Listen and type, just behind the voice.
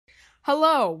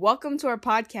Hello, welcome to our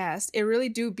podcast. It really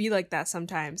do be like that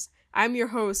sometimes. I'm your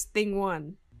host, Thing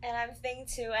One. And I'm Thing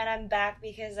 2, and I'm back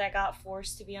because I got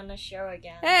forced to be on the show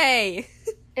again. Hey!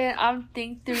 And I'm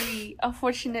Thing 3,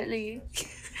 unfortunately. What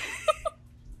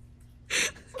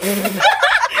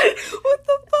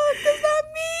the fuck does that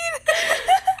mean?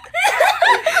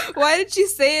 Why did you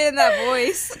say it in that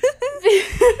voice?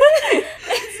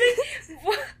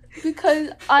 Because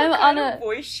I'm on a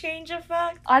voice change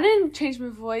effect. I didn't change my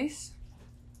voice.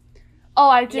 Oh,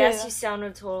 I did. Yes, you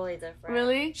sounded totally different.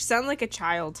 Really? You sound like a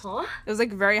child. Huh? It was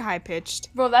like very high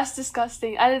pitched. Bro, that's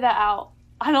disgusting. Edit that out.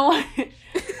 I don't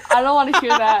want to hear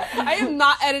that. I am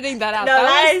not editing that out. No,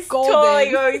 that was is golden.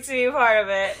 totally going to be part of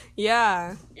it.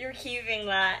 Yeah. You're heaving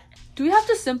that. Do we have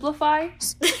to simplify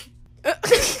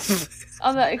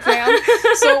on the exam?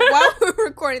 So while we're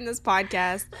recording this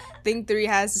podcast, Thing 3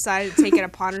 has decided to take it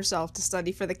upon herself to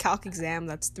study for the calc exam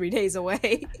that's 3 days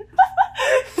away.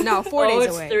 No, 4 days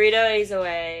it's away. 3 days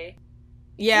away.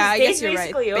 Yeah, I This guess day's you're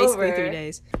right. basically Basically over. 3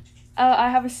 days. I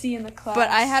have a C in the class. But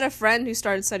I had a friend who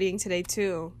started studying today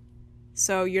too.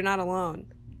 So you're not alone.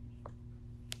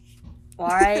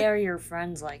 Why are your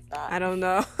friends like that? I don't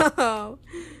know.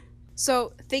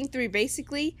 So Thing 3,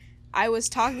 basically, I was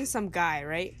talking to some guy,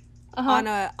 right?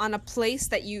 Uh-huh. On a place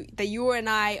that you and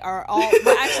I are all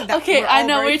well, actually that Okay, we're I all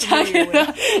know what very you're talking familiar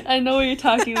with. about. I know what you're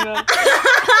talking about.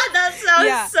 That sounds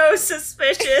Yeah. so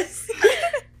suspicious.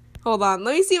 Hold on,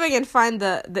 let me see if I can find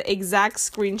the exact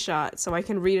screenshot so I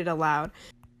can read it aloud.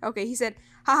 Okay, he said,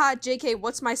 "Haha, JK,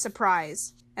 what's my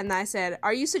surprise?" And I said,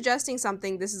 "Are you suggesting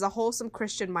something? This is a wholesome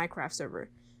Christian Minecraft server."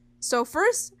 So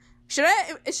first, should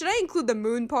I include the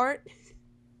moon part?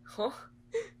 Huh?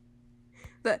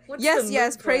 What's Yes, the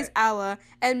yes, moon praise part? Allah,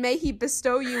 and may he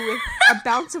bestow you with a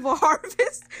bountiful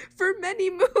harvest for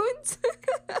many moons.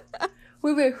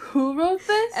 Wait, who wrote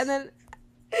this? And then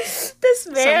This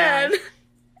man.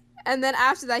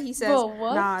 after that he says, Bro,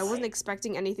 what? "Nah, I wasn't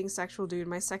expecting anything sexual, dude.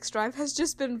 My sex drive has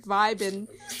just been vibing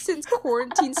since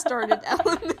quarantine started."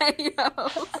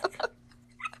 LMAO.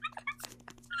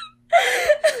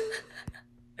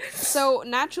 So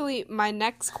naturally, my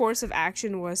next course of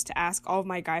action was to ask all of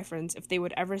my guy friends if they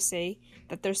would ever say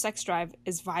that their sex drive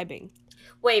is vibing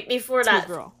Wait, before to a that,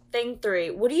 girl. Thing 3,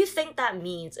 what do you think that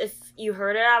means? If you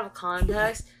heard it out of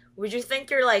context, would you think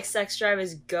your, like, sex drive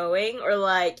is going, or,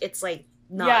 like, it's, like,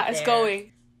 not yeah, it's there?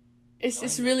 going.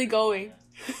 It's really going.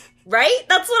 Right?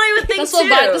 That's what I would think, That's too.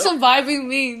 that's what vibing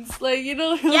means. Like, you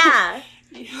know. Yeah.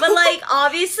 But, like,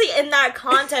 obviously in that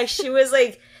context, she was,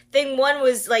 like, Thing 1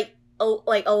 was, like,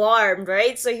 alarmed,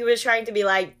 right? So he was trying to be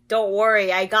like, "Don't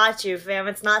worry, I got you, fam.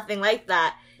 It's nothing like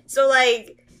that." So,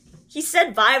 like, he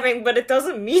said vibing, but it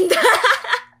doesn't mean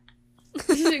that.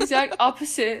 This is the exact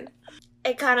opposite.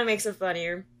 It kind of makes it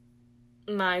funnier,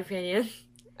 in my opinion.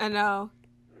 I know.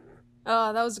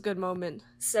 Oh, that was a good moment.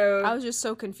 So I was just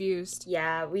so confused.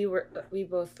 yeah, we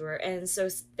both were. And so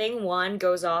Thing 1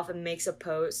 goes off and makes a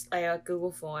post, like a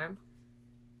Google form.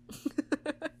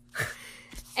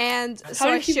 And How so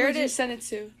many I people shared did you it. send it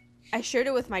to? I shared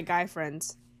it with my guy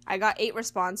friends. I got 8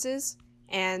 responses,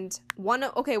 and one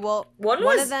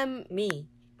was of them me.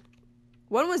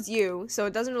 one was you, so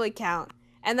it doesn't really count.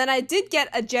 And then I did get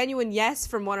a genuine yes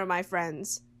from one of my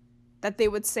friends that they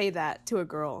would say that to a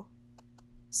girl.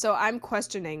 So I'm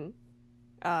questioning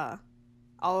all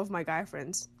of my guy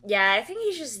friends. Yeah, I think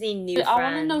you just need new friends. I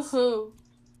want to know who.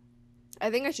 I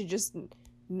think I should just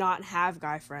not have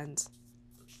guy friends.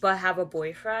 But have a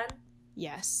boyfriend?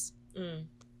 Yes. Mm.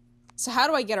 So how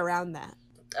do I get around that?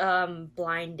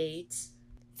 Blind dates.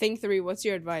 Thing 3, what's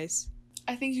your advice?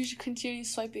 I think you should continue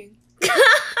swiping.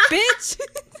 Bitch!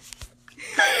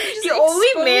 The only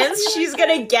exposed man my she's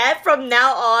gonna get from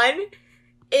now on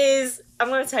is, I'm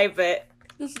gonna type it,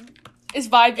 It's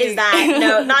vibing. is that.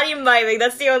 No, not even vibing.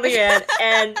 That's the only man.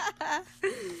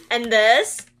 And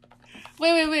this.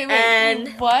 Wait. And-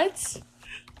 What?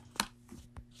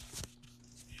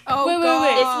 Oh, Wait.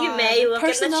 God. If you may, look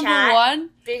Person in the number chat. 1?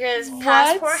 Because What?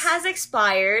 passport has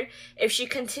expired. If she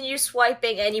continues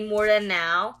swiping any more than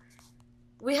now,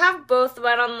 we have both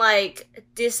went on, like,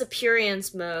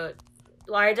 disappearance mode.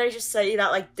 Why did I just say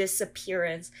that, like,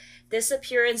 disappearance?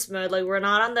 Disappearance mode, like, we're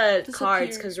not on the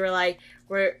cards because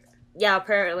yeah,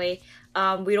 apparently.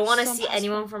 We don't want to Some see passport.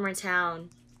 anyone from our town.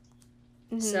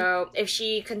 Mhm. So, if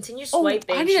she continues Oh,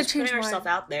 swiping, I need to she's putting change mine. herself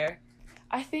out there.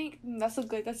 I think that's a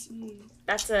good.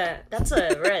 That's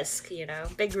a risk, you know?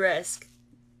 Big risk.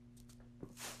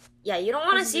 Yeah, you don't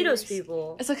want to That's a see big those risk.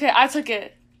 people. It's okay. I took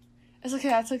it. It's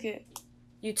okay. I took it.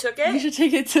 You took You it? should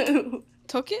take it too.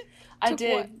 Took it? I Took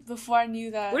did what? before I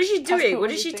knew that. What is she doing? passport What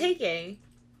was is a she thing. taking?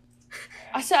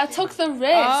 I said I took the risk.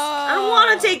 I don't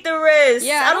want to take the risk.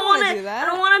 Yeah, I don't want do to. that. I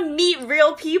don't want to meet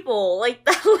real people like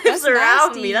that lives That's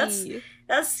around me. nasty.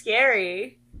 That's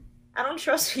scary. I don't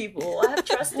trust people. I have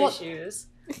trust issues.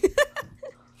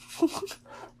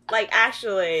 Like,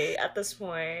 actually, at this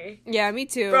point. Yeah, me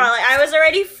too. Bro, like, I was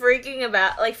already freaking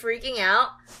out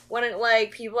when,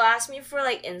 people asked me for,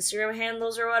 Instagram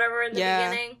handles or whatever in the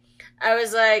beginning. I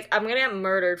was like, I'm gonna get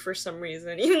murdered for some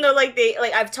reason. Even though,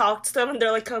 I've talked to them and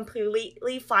they're,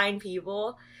 completely fine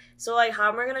people. So,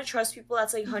 how am I gonna trust people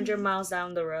that's, 100 miles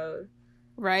down the road?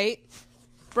 Right?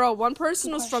 Bro, one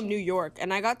person was from New York,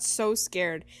 and I got so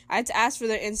scared. I had to ask for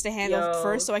their Insta handle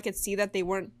first so I could see that they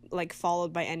weren't,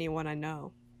 followed by anyone I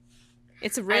know.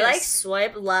 It's a risk. I,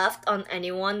 swipe left on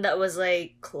anyone that was,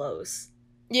 close.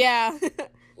 Yeah.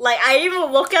 I didn't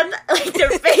even look at, their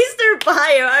face, their bio.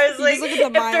 I was You just look at the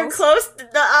if they're miles. close,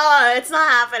 it's not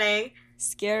happening.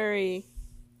 Scary.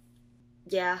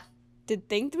 Yeah, Did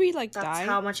Thing 3, that's die?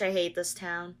 how much I hate this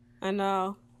town. I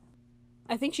know.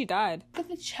 I think she died. Look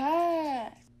at the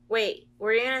chat. Wait,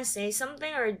 were you gonna say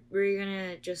something, or were you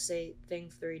gonna just say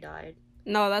Thing 3 died?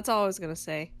 No, that's all I was gonna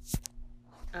say.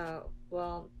 Oh,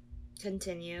 well,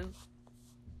 continue.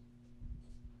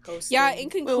 Hosting. Yeah, in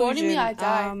conclusion, what do you mean I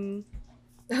died?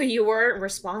 No, you weren't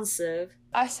responsive.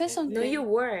 I said something. No, you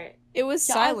weren't. it was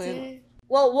Yeah, I silent. did.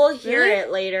 Well, we'll hear Really?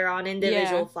 it later on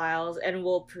individual Yeah. files, and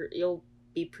you'll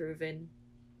be proven.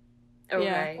 Okay,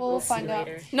 Yeah. We'll see find out.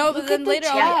 later. No, Look but then at the later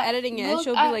I'll chat. be editing it and Look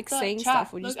she'll at be the saying chat.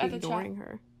 stuff. We'll Look just be at the chat. ignoring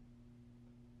her.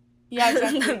 Yeah,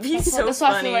 exactly. That'd be That's so that's what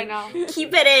I funny. feel right now.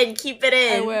 Keep it in. Keep it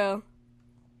in. I will.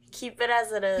 Keep it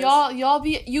as it is. Y'all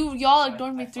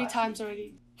ignored me 3 times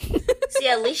already. See,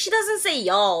 at least she doesn't say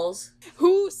y'alls.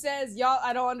 Who says y'all?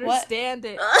 I don't understand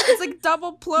it. It's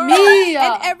double plural. Me!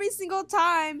 And every single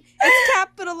time it's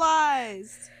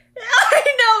capitalized. I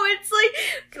know, it's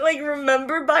like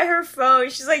remembered by her phone.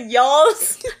 She's like,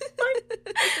 y'alls.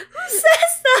 Who says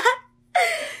that?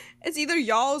 It's either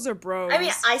y'alls or bros. I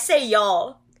mean, I say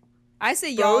y'all. I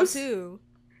say y'all bros? too.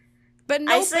 But I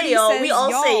nobody say y'all. says We all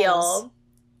y'alls. say y'all.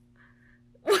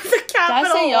 With a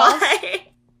capital say y'alls? Y.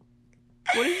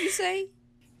 What did you say?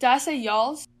 Did I say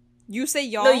y'all's? You say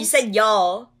y'all. No, you said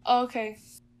y'all. Oh, okay.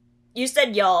 You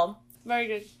said y'all. Very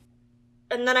good.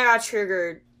 And then I got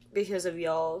triggered because of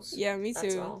y'all's. Yeah, me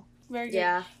That's too. all. Very good.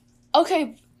 Yeah.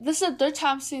 Okay, this is the 3rd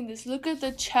time seeing this. Look at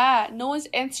the chat. No one's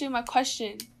answering my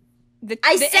question. The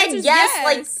I said answer's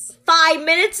yes, 5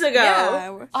 minutes ago.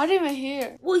 Yeah. I didn't even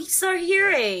hear. Well, you start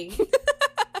hearing.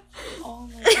 Oh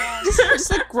my god.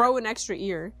 Just grow an extra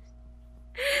ear.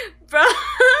 Bro,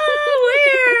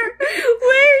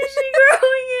 where is she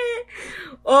growing it?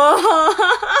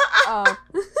 Oh.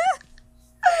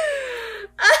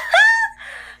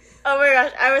 Oh my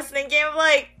gosh, I was thinking of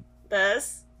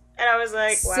this, and I was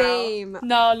like, wow. Same.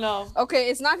 No. Okay,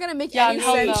 it's not gonna make Yeah, any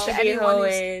no, sense no. to Should be anyone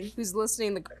hoeing. who's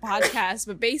listening to the podcast,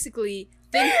 but basically,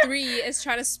 Thing 3 is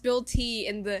trying to spill tea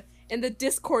in the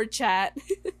Discord chat.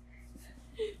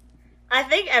 I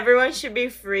think everyone should be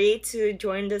free to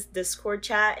join this Discord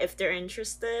chat if they're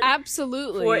interested.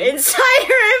 Absolutely. For insider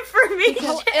information.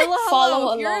 Hello,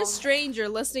 Follow if you're a along. stranger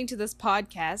listening to this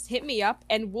podcast, hit me up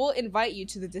and we'll invite you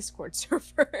to the Discord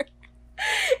server.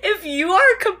 If you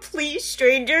are a complete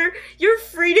stranger, you're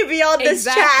free to be on this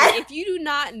Exactly. chat. If you do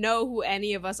not know who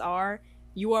any of us are,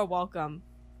 you are welcome.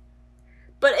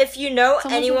 But if you know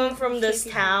Someone's anyone gonna from this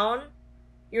freaking town,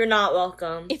 you're not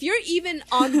welcome. If you're even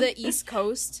on the East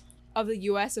Coast of the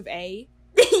US of A,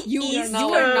 you East are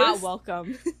not Coast.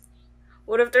 welcome.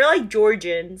 What if they're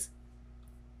Georgians?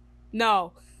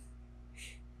 No.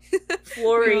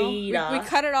 Florida. We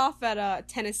cut it off at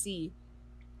Tennessee.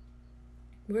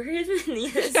 Where even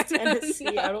is I don't Tennessee?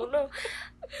 know. I don't know.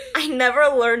 I never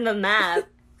learned the map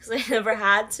because I never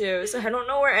had to, so I don't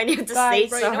know where any of the Guys, states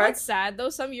Bro, you know are. what's sad though?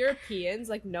 Some Europeans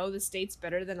know the states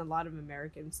better than a lot of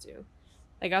Americans do.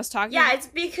 I was talking. Yeah, it's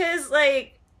because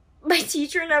my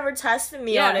teacher never tested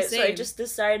me Yeah, on it, so I same. just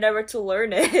decided never to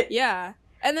learn it. Yeah.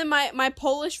 And then my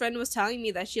Polish friend was telling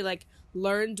me that she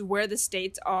learned where the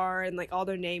states are and all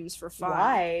their names for fun.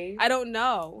 Why? I don't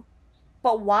know.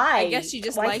 But why? I guess she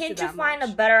just Why liked can't it you that find much.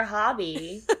 a better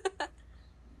hobby?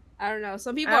 I don't know.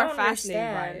 Some people I are don't fascinated by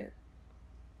understand. it.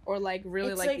 Or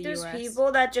really It's like the there's US.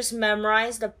 people that just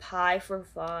memorize the pie for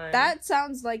fun. That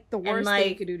sounds like the worst thing you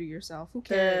like, could do to yourself. Who the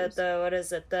cares? what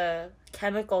is it? The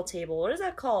chemical table. What is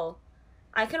that called?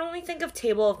 I can only think of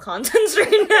table of contents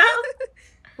right now.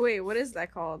 Wait, what is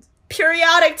that called?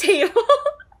 Periodic table.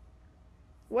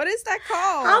 What is that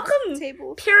called? How come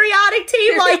Table? periodic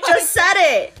table? I just said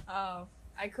it. Oh,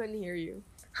 I couldn't hear you.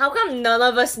 How come none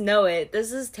of us know it?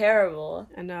 This is terrible.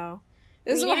 I know.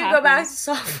 This is We what need to go back to happens.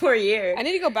 sophomore year. I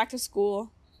need to go back to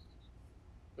school.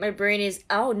 My brain is.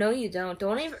 Oh no, you don't.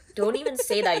 Don't even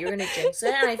say that. You're gonna jinx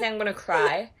it, and I think I'm gonna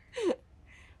cry.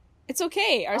 It's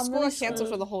okay. Our I'm school really is canceled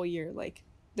sorry. for the whole year. Like,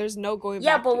 there's no going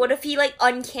Yeah, back. but to what it. if he like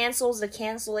uncancels the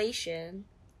cancellation?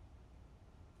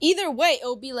 Either way,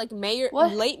 it'll be like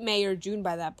What? late May or June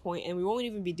by that point, and we won't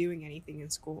even be doing anything in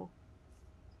school.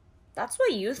 That's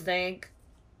what you think.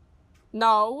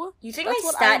 No. You think That's my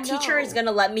what I stat teacher is know.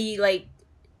 gonna let me like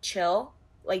chill,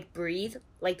 like breathe,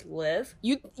 like live?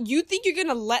 You think you're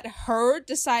gonna let her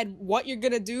decide what you're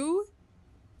gonna do?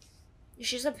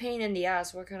 She's a pain in the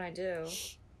ass. What can I do?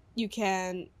 You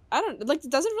can. I don't like. It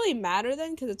doesn't really matter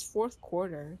then because it's fourth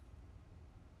quarter.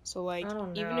 So like, I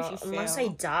don't know. even if you fail, Unless I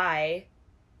die.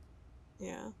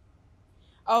 yeah.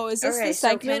 Oh, is this Okay, the so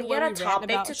can segment we where get a we rant topic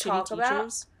about to shitty talk about?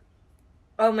 teachers?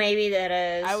 Oh, maybe that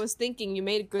is. I was thinking you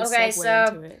made a good Okay, segue so-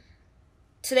 into it.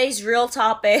 Today's real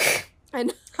topic I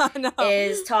know.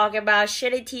 is talking about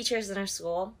shitty teachers in our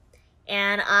school.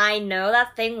 And I know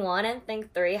that Thing 1 and Thing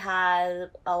 3 has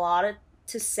a lot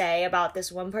to say about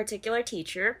this one particular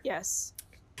teacher. Yes.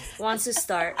 Who wants to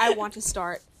start? I want to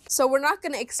start. So we're not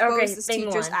going to expose Okay, this thing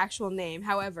teacher's one. actual name.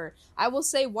 However, I will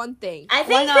say one thing. I Why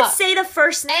think you not? could say the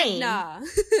first name. Nah.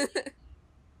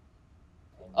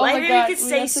 Oh my Maybe god. you could wait,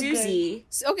 say that's so good. Susie.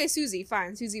 Okay, Susie,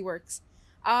 fine. Susie works.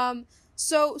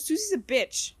 So Susie's a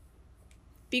bitch.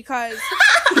 Because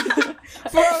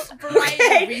for a variety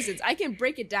Okay. of reasons. I can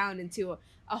break it down into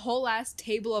a whole ass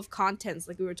table of contents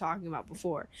like we were talking about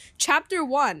before. Chapter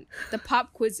 1, the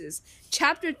pop quizzes.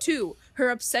 Chapter 2, her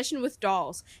obsession with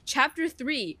dolls. Chapter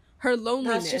 3, her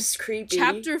loneliness. That's just creepy.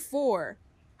 Chapter 4,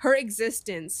 her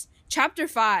existence. Chapter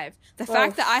 5, the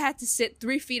fact that I had to sit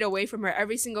 3 feet away from her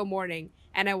every single morning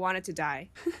and I wanted to die.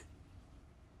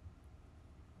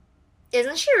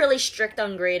 Isn't she really strict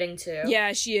on grading too?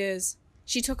 Yeah, she is.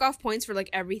 She took off points for like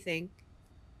everything.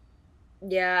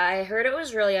 Yeah, I heard it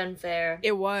was really unfair.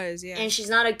 It was, yeah. And she's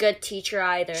not a good teacher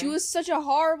either. She was such a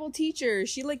horrible teacher.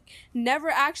 She like never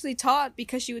actually taught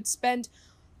because she would spend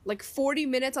like 40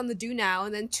 minutes on the do now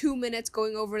and then 2 minutes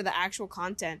going over the actual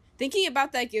content. Thinking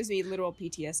about that gives me literal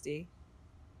PTSD.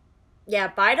 Yeah,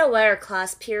 by the way, our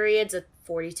class period's at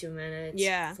 42 minutes.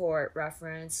 Yeah. For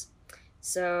reference.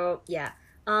 So, yeah.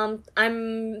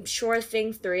 I'm sure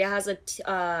Thing 3 has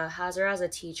her as a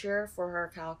teacher for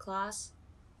her calc class.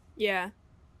 Yeah.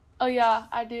 Oh yeah,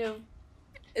 I do.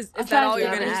 Is I'm that trying all to you're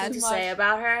Do you gonna have add? anything too to say much.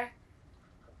 about her?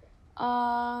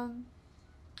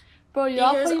 Bro,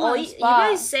 y'all Because put me all on the you spot.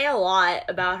 guys say a lot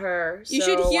about her. You so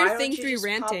should hear why don't Thing you 3 just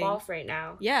ranting. Pop off right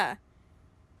now. Yeah.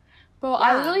 Bro,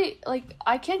 I Yeah. literally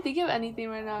I can't think of anything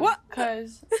right now. What?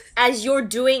 Cause As you're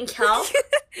doing calc,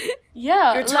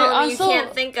 yeah, you're like, telling I'm me you so,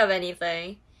 can't think of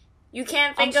anything. You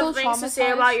can't think I'm of so things to say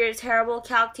traumatized. about your terrible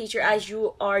calc teacher as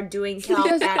you are doing calc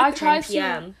Because at I 10 tried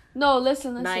p.m. to. No,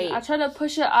 listen. Night. I try to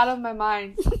push it out of my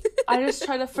mind. I just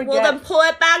try to forget. Well, then pull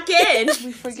it back in.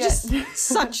 We forget. Just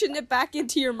suction it back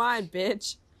into your mind,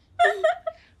 bitch. All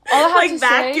I have Like to say,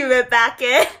 vacuum it back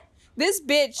in. This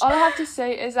bitch. all I have to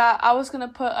say is that I was gonna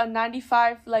put a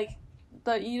 95, like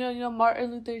the you know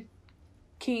Martin Luther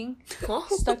King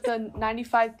stuck the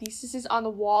 95 theses on the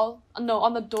wall. No,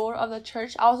 on the door of the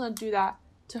church. I was gonna do that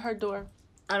to her door,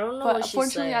 I don't know but what she's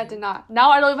unfortunately saying. I did not. Now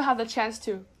I don't even have the chance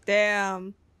to.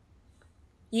 Damn.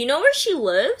 You know where she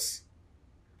lives?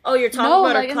 Oh, you're talking No,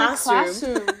 about like her in the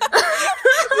classroom.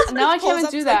 now I Pulls can't even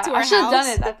up do to, that. like, to I her should have done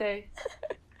house. it that day.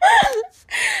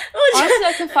 Oh, Honestly,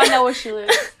 I can find out where she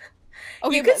lives.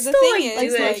 Okay, you but could the still thing like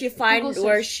is, do it like, if you find Google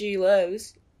where search. she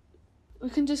lives. We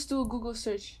can just do a Google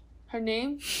search, her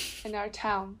name and our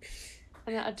town,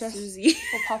 and then address Susie.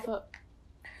 will pop up.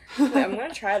 Wait, I'm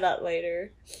gonna try that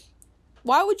later.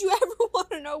 why would you ever want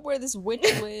to know where this witch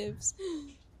lives?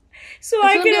 So It's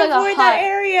I gonna be can like a avoid that hut. I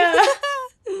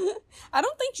area.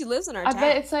 don't think she lives in our I town.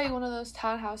 bet it's like one of those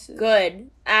townhouses. Good.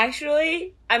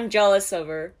 Actually, I'm jealous of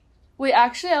her. Wait,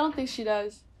 actually, I don't think she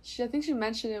does. I think she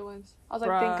mentioned it once. I was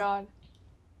like, Bruh. thank God.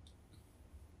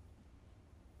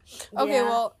 Okay, Yeah.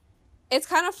 well, it's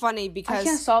kind of funny I can't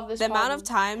because solve this the amount of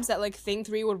problem. times that like Thing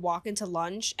 3 would walk into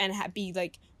lunch and be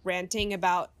like ranting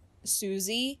about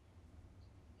Susie.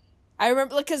 I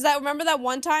remember like remember that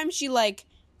one time she like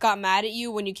got mad at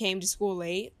you when you came to school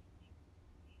late.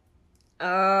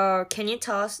 Oh, can you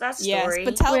tell us that story? Yes,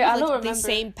 but tell Wait, it I with don't like the remember.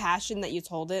 same passion that you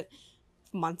told it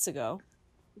months ago.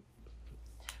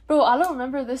 Bro, I don't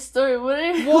remember this story.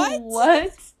 What? What? What?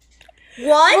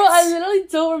 What? Bro, I literally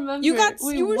don't remember. You got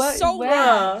Wait, you were what? so When?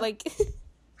 mad. Like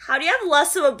How do you have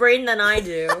less of a brain than I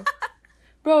do?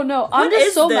 Bro, no, I'm What just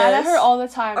is so mad at this? her all the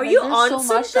time. Are Like, you there's on so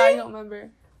much that I something? don't remember.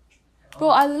 Bro,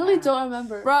 I literally don't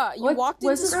remember. Bruh, you walked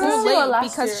into was this school this year or late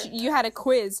last because year? you had a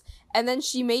quiz, and then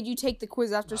she made you take the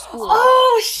quiz after school.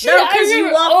 Oh shit! No, because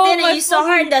you walked in and you saw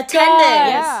her in the attendance.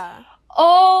 Yeah.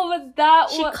 Oh, but that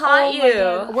She was, caught oh my you.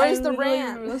 God. Where's I the literally rant?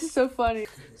 remember. That's so funny.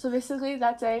 So basically,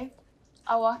 that day,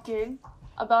 I walk in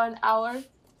about an hour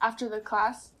after the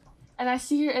class, and I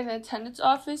see her in the attendance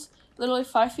office, literally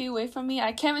 5 feet away from me.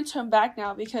 I can't even turn back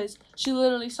now because she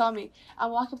literally saw me. I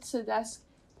walk up to the desk,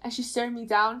 and she's staring me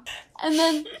down, and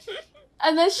then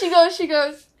she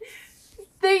goes,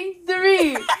 "Thing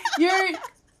 3,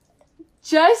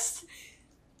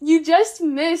 you just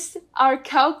missed our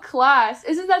calc class.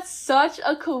 Isn't that such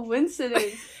a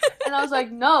coincidence?" And I was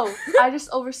like, "No, I just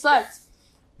overslept."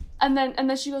 And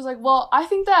then she goes like, "Well, I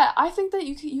think that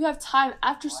you have time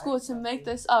after school to make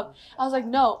this up." I was like,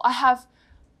 "No, I have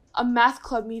a math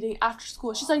club meeting after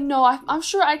school." She's like, "No, I'm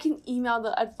sure I can email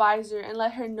the advisor and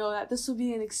let her know that this will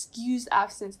be an excused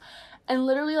absence." And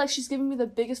literally, like, she's giving me the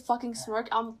biggest fucking smirk.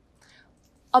 I'm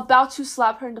about to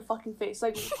slap her in the fucking face.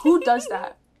 Like, who does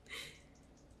that?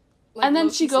 Like, And then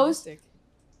low-key she goes- sadistic.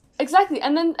 Exactly.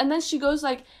 And then she goes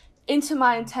like into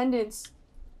my attendance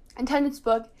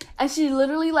book, and she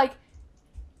literally like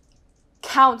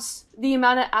counts the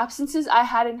amount of absences I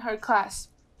had in her class.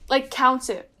 Like, counts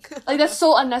it. Like, that's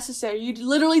so unnecessary. You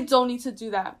literally don't need to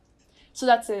do that. So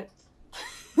that's it.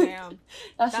 Damn.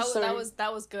 That's that, the story.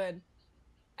 that was good.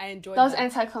 I enjoyed That was that.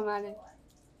 anticlimactic.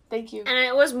 Thank you. And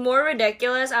it was more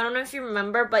ridiculous. I don't know if you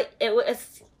remember, but it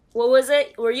was. What was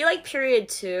it? Were you like period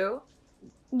 2?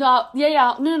 No,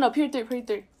 yeah. No. Period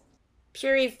 3.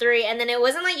 Period 3, and then it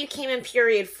wasn't like you came in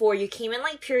period 4. You came in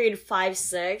like period 5,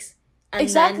 6, and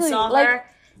Exactly, then saw like- her,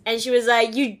 and she was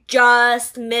like, "You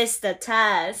just missed the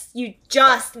test. You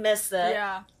just missed it."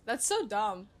 Yeah, that's so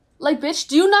dumb. Like, bitch,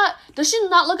 does she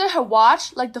not look at her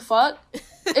watch? Like, the fuck? Is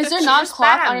there She's not a just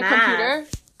clock bad on at your math.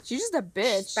 computer? She's just a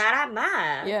bitch. Bad at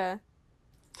math. Yeah.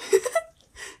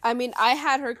 I mean, I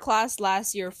had her class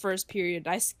last year, first period.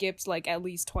 I skipped like at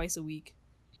least twice a week.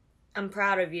 I'm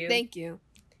proud of you. Thank you.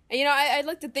 And you know, I'd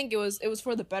like to think it was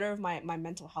for the better of my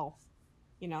mental health.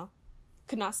 You know,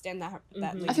 could not stand that Mhm.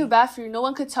 I lady. feel bad for you. No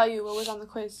one could tell you what was on the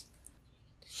quiz.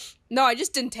 No, I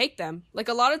just didn't take them. Like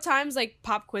a lot of times, like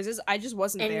pop quizzes, I just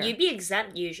wasn't And there. you'd be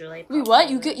exempt usually. Wait, what?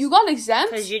 You got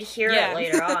exempt? Because you'd hear Yeah. it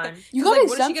later on. You 'Cause, got like,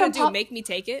 what is she exempt gonna from do? pop? Make me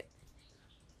take it?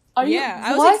 Are you? Yeah,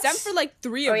 I was what? exempt for like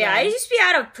 3 of Oh yeah, them. I used to be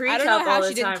out of I don't pre-calc know how all she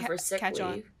the didn't time for sick catch leave.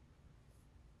 on.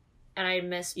 And I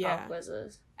missed Yeah. pop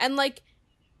quizzes. And like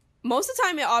most of the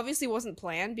time, it obviously wasn't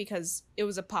planned because it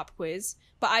was a pop quiz.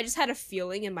 But I just had a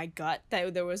feeling in my gut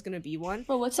that there was gonna be one.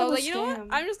 Bro, what's So I up was with like, you know what?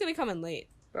 scam? I'm just gonna come in late.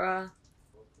 Bruh,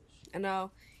 I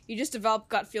know. You just develop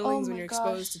gut feelings when my you're gosh.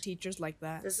 exposed to teachers like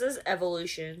that. this is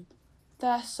evolution.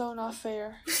 That's so not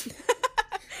fair.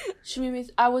 She made me.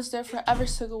 I was there for every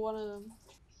single one of them.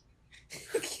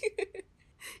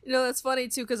 You know, that's funny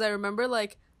too, because I remember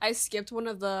like I skipped one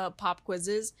of the pop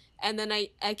quizzes, and then I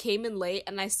came in late,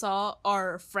 and I saw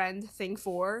our friend Thing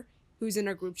 4, who's in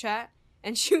our group chat,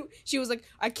 and she was like,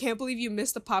 "I can't believe you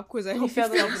missed the pop quiz. I You hope you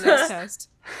failed the failed the next next test."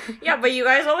 Yeah, but you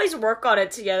guys always work on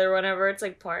it together whenever it's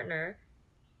like partner.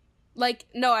 Like,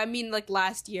 no, I mean like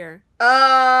last year.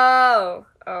 Oh.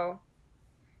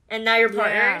 And now you're Yeah.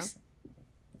 partners?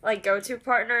 Like go-to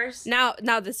partners? Now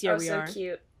this year Oh, we so are.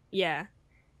 cute. Yeah,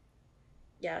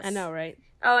 Yes. I know, right?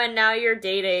 Oh, and now you're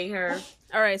dating her.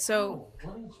 All right, so.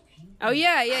 Oh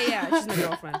yeah. She's my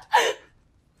girlfriend.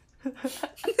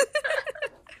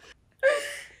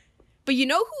 But you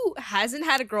know who hasn't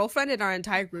had a girlfriend in our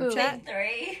entire group Who? chat?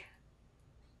 3.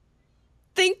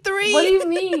 Think 3. What do you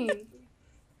mean?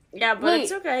 Yeah, but Wait,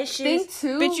 it's okay. Think She's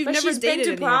two? Bitch, you've but never she's been dated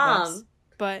to any of us. prom.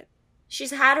 But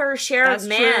She's had her share that's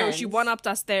of true. men. She one upped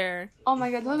us there. Oh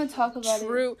my god, don't even talk about it.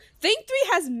 True. Think 3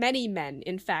 has many men.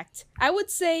 In fact, I would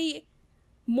say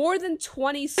more than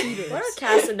 20 suitors. What a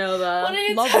Casanova. What are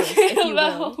you Lovers, talking if you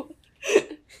about?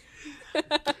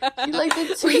 You like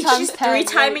the 2 Wait, times she's 10.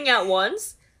 three-timing at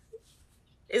once?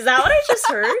 Is that what I just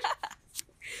heard?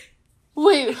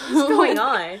 Wait, What's going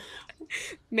on?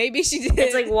 Maybe she did.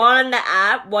 It's like one on the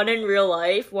app, one in real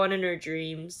life, one in her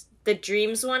dreams. The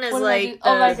dreams one is What like did I do?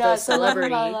 Oh my the god, the love of celebrity.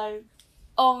 my life.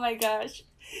 Oh my gosh.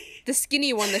 the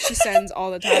skinny one that she sends all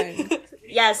the time.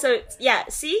 Yeah, so yeah,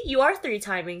 see, you are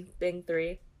 3-timing Thing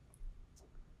 3.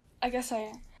 I guess I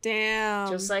am. Damn.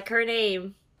 Just like her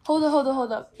name. Hold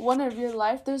up. One in real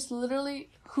life, there's literally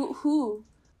who?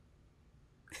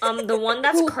 The one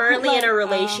that's Who- currently in a like,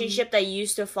 relationship that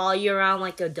used to follow you around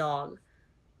like a dog.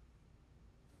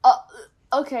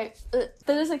 Okay, that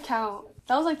doesn't count.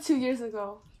 That was like 2 years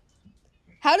ago.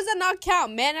 How does that not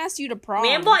count? Man asked you to prom.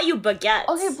 Man bought you baguettes.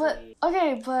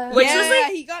 Okay, but Which yeah, was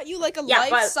like, he got you like a yeah,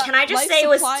 life but can I just say it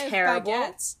was supply of terrible?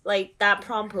 baguettes. Like, that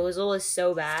promposal is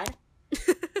so bad.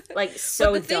 Like,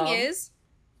 so But the dumb. thing is,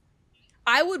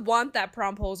 I would want that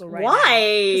promposal right now.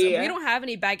 Why? 'Cause we don't have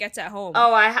any baguettes at home.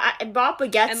 Oh, I bought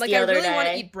baguettes and like the I other really day. want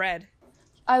to eat bread.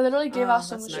 I literally gave Oh, out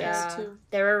so that's much nice. rice too.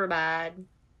 They were bad.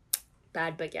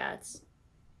 Bad baguettes.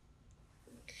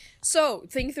 So,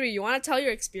 thing 3, you want to tell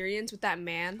your experience with that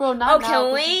man? Bro, Oh, not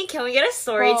now. can we get a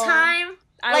story Bro. time?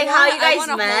 I Like, want- how you I guys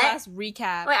want a met? whole ass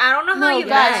recap. Wait, I don't know how No, you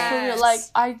guys, met. for real, like,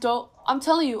 I'm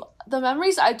telling you, the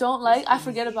memories I don't like, I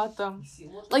forget about them.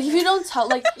 Like, if you don't tell,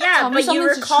 like, Yeah, tell me but you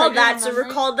something to recall trigger that, a so memory.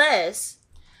 recall this.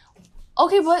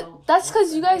 Okay, but that's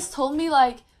because you guys told me,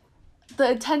 like,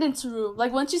 the attendance room.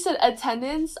 Like, once you said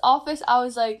attendance office, I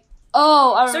was like,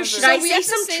 oh, I remember. should I we say have to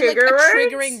some say, trigger like, a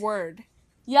words? triggering word.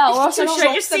 Yeah, or else So I don't should I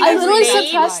know. just say I his literally name?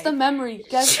 suppressed the memory.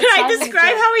 Guys, Should I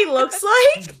describe how he looks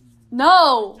like?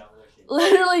 No.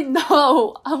 Literally,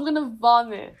 no. I'm gonna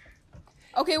vomit.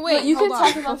 Okay, wait, But you hold can on.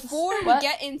 talk about this- Before we what?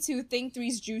 get into Thing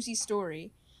 3's juicy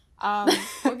story, we're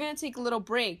gonna take a little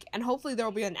break, and hopefully there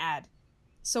will be an ad.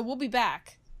 So we'll be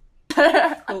back.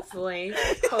 Hopefully.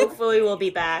 Hopefully we'll be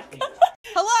back.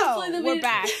 Hello, Hopefully there'll we're be-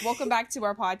 back. Welcome back to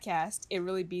our podcast. It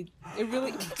really do.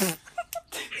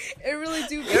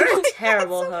 You're a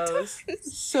terrible host.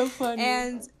 So funny.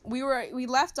 And we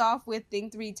left off with Thing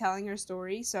 3 telling her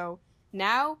story. So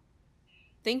now,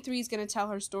 Thing 3 is gonna tell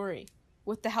her story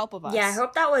with the help of us. Yeah, I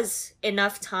hope that was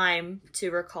enough time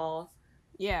to recall.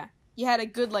 Yeah, you had a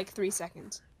good 3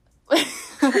 seconds.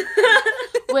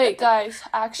 Wait, guys.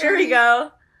 Actually, Here we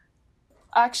go.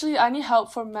 Actually, I need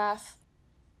help for math.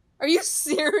 Are you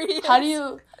serious? How do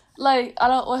you, like? I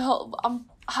don't. Wait,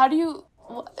 how do you?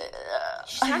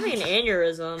 She's having an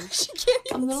aneurysm. She can't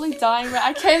I'm even literally say dying. Right?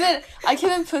 I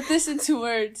can't even put this into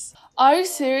words. Are you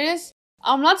serious?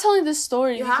 I'm not telling this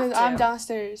story You have because to. I'm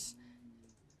downstairs,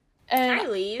 and Can I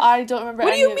leave? I don't remember. What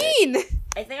do any you of it. mean?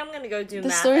 I think I'm gonna go do The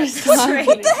math. story at is this not rate.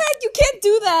 What the heck? You can't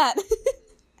do that.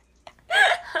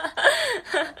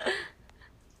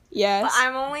 Yes. But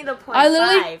I'm only the point I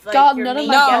literally 5. Like, got your none of main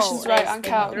my goal questions right is on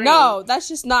thing calc. 3. No, that's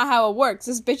just not how it works.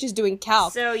 This bitch is doing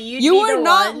calc. So You be are the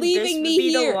not one, leaving this would me be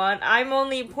here. The one. I'm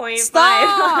only 0.5.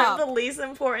 Stop. I'm the least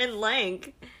important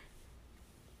link.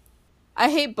 I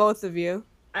hate both of you.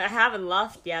 I haven't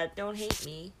left yet. Don't hate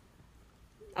me.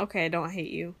 Okay, I don't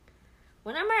hate you.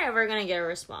 When am I ever gonna get a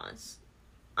response?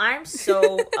 I'm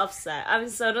so upset. I'm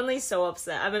suddenly so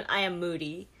upset. I am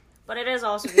moody. But it is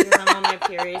also because I'm on my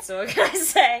period, so what can I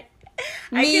say?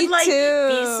 I Me could, too.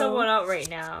 beat someone up right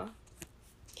now.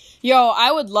 Yo,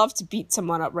 I would love to beat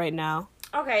someone up right now.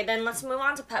 Okay, then let's move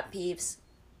on to pet peeves.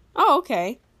 Oh,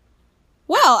 okay.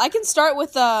 Well, I can start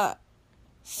with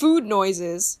food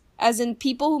noises, as in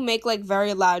people who make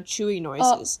very loud chewing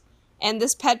noises. And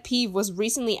this pet peeve was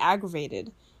recently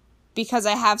aggravated because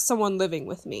I have someone living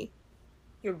with me.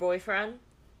 Your boyfriend?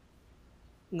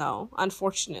 No,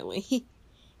 unfortunately.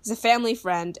 He's a family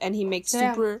friend and he makes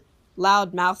Damn. super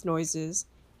loud mouth noises.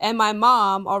 And my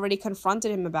mom already confronted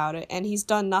him about it and he's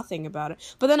done nothing about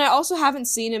it. But then I also haven't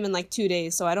seen him in 2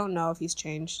 days, so I don't know if he's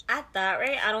changed. At that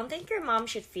rate, I don't think your mom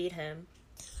should feed him.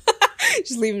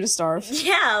 Just leave him to starve.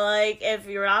 Yeah, if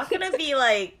you're not gonna be,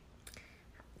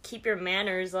 keep your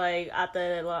manners, at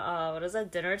the,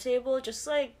 dinner table, just,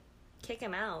 kick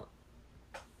him out.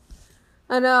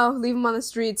 I know, leave him on the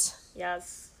streets.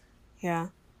 Yes. Yeah.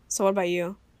 So what about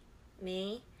you?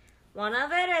 Me? One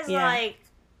of it is, Yeah.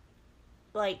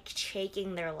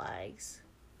 shaking their legs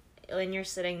when you're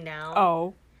sitting down.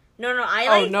 Oh. No, I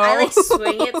Oh, no. I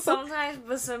swing it sometimes,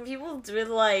 but some people do it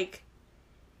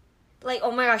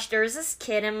oh my gosh, there was this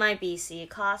kid in my BC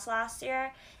class last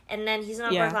year, and then he's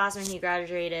in Yeah. upperclassman, he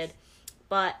graduated,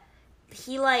 but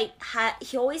he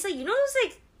he always you know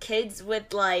those kids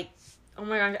with oh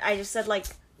my gosh, I just said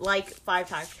 5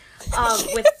 times,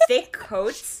 with thick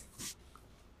coats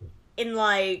in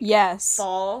Yes.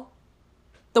 fall.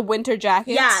 The winter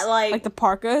jackets? Yeah, like the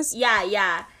parkas?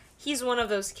 Yeah. He's one of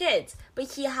those kids.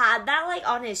 But he had that,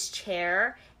 on his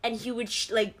chair, and he would,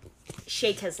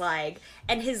 shake his leg.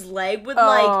 And his leg would,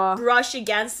 brush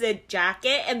against the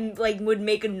jacket and, would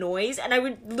make a noise. And I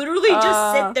would literally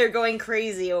just sit there going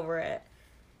crazy over it.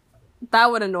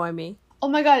 That would annoy me. Oh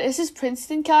my god, is this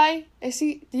Princeton guy? Did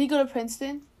he go to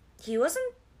Princeton? He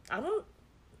wasn't...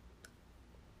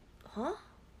 Huh?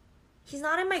 He's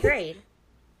not in my grade.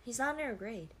 He's not in our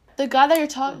grade. The guy that you're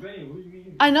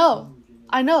talking... I know.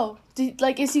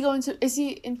 Is he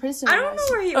in Princeton? I don't know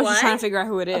where he I was went. just trying to figure out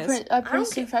who it is. A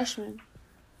Princeton freshman.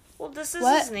 Well, this is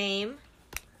What? his name.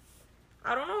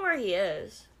 I don't know where he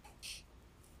is.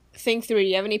 Thing 3, do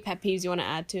you have any pet peeves you want to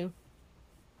add to?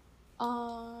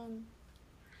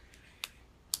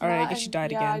 Alright, I guess you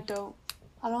died again.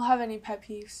 I don't have any pet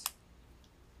peeves.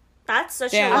 That's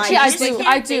such Damn. a lie. Actually, You I just do. can't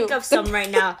I do. think of some right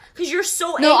now because you're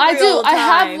so No, I angry all do. the I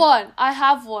time. have one. I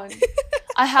have one.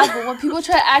 I have one. When people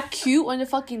try to act cute when they're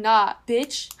fucking not,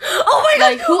 bitch. Oh my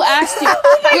god! Like, who asked you?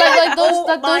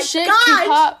 Like those shit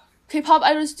K-pop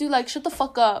idols do, like, shut the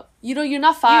fuck up. You know, you're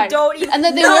not You fired. don't even. And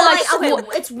then they no, were like,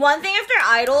 okay, it's one thing if they're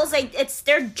idols, like it's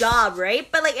their job, right?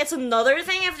 But like, it's another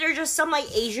thing if they're just some like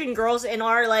Asian girls in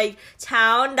our like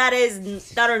town that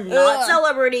are not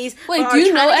celebrities. Wait, but do are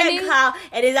you know trying to any? get clout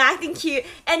and is acting cute.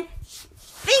 And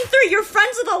Thing 3, you're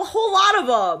friends with a whole lot of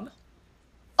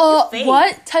them. fake.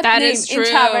 What? Type That name is in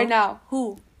chat true. right now.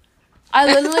 Who? I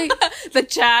literally The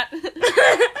chat.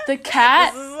 the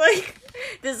cat.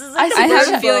 This is I like see I the have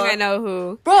a chat. feeling I know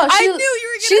who. Bro, I knew you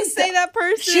were gonna say that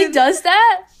person. She does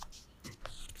that?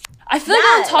 I feel like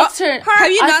I don't talk to her.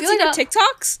 Have you I not feel seen like her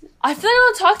TikToks? I feel like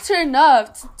I don't talk to her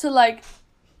enough to like.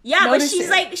 Yeah, but Notice she's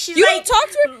it. like she's You like don't talk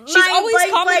to her? She's my always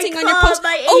bike commenting on your club, posts.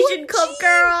 My Asian OMG, club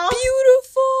girl.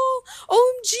 Beautiful.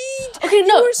 OMG. Okay,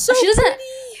 no, You are so she doesn't. pretty.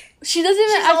 She doesn't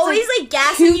even She's act always like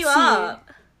gassing you cutesy. up.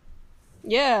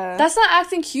 Yeah. That's not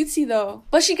acting cutesy though.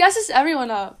 But she gasses everyone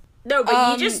up. No,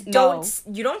 but you just no.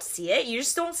 you don't see it. You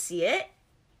just don't see it.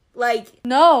 Like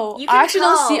No, You can I actually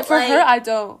don't see tell, it. For like- her, I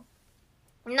don't.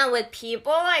 no, with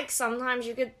people like sometimes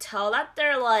you could tell that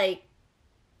they're like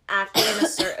acting in a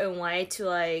certain way to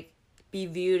like be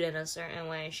viewed in a certain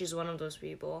way. She's one of those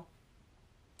people.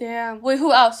 Damn. Wait,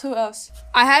 who else? Who else?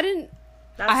 I had an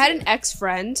That's it.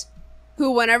 ex-friend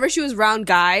who, whenever she was around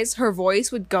guys, her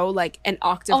voice would go like an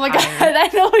octave Oh my higher. god, I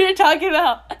know what you're talking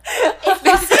about. If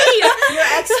you see your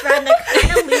ex-friend, that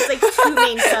kind of leaves like two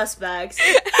main suspects.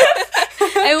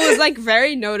 It was like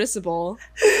very noticeable,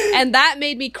 and that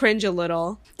made me cringe a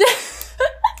little.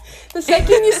 The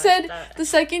second you said,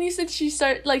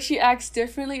 That- she acts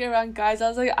differently around guys, I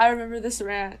was like, I remember this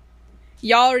rant.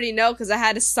 Y'all already know because I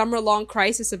had a summer-long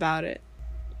crisis about it.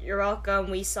 You're welcome.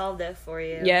 We solved it for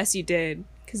you. Yes, you did.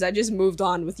 Because I just moved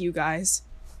on with you guys.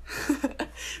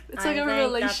 It's like a That's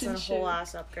relationship. a whole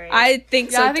ass upgrade. I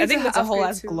think Yeah, so. I I think think, it's that's an a whole upgrade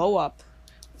ass too. glow up.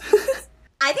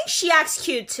 I think she acts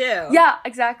cute too. Yeah,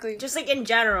 exactly. Just like in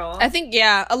general. I think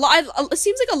a lot. It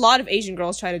seems like a lot of Asian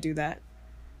girls try to do that.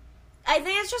 I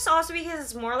think it's just also because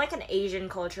it's more like an Asian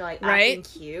culture, like Right?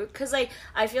 acting cute. Because like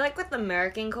I feel like with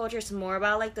American culture, it's more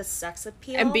about like the sex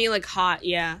appeal And being like hot,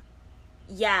 yeah.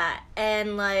 yeah,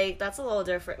 and like that's a little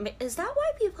different. Is that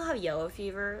why people have yellow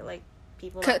fever? Like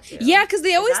people, that do? Yeah, because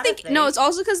they Is always that a think no. thing? It's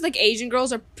also because like Asian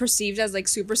girls are perceived as like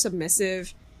super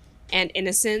submissive, and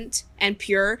innocent and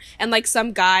pure, and like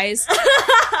some guys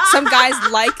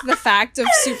like the fact of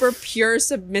super pure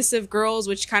submissive girls,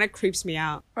 which kind of creeps me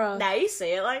out. Bro. Now you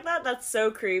say it like that, that's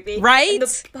so creepy. Right? And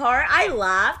the part I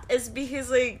laughed is because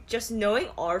like just knowing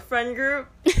our friend group,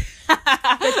 the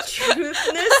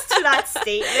truthness to that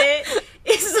statement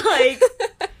is like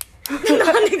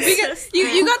Because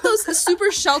you got those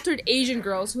super sheltered Asian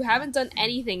girls who haven't done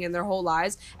anything in their whole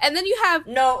lives, and then you have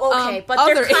No, okay, but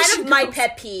other they're kind Asian of my girls.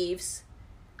 pet peeves.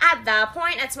 At that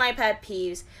point, it's my pet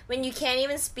peeves when you can't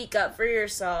even speak up for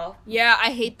yourself. Yeah,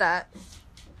 I hate that.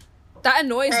 That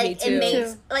annoys me Like too. it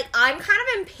makes like I'm kind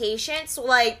of impatient, so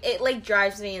like it like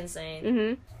drives me insane.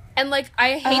 Mm-hmm. And like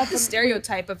I hate have the a-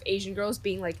 stereotype of Asian girls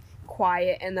being like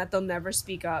quiet and that they'll never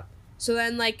speak up. So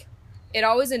then like it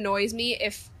always annoys me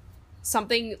if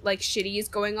something like shitty is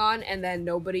going on and then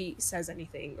nobody says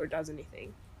anything or does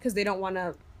anything because they don't want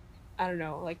to, I don't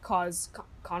know, like cause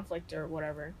conflict or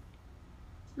whatever.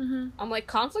 Mm-hmm. I'm like,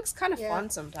 conflict's kind of Yeah. fun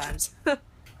sometimes.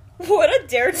 What a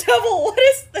daredevil! What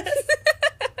is this?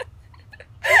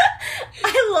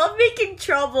 I love making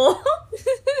trouble.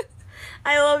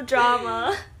 I love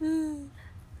drama.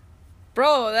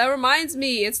 Bro, that reminds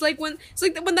me. It's like when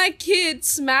that kid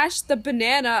smashed the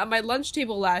banana at my lunch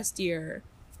table last year.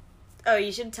 Oh,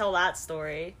 you should tell that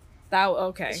story.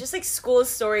 Okay. It's just like school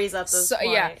stories at this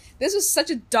point. Yeah, this was such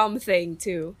a dumb thing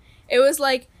too. It was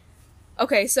like,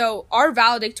 okay, so our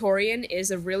valedictorian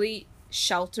is a really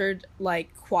sheltered,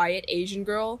 like quiet Asian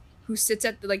girl who sits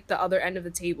at the other end of the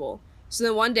table. So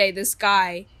then one day, this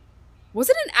guy, was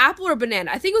it an apple or a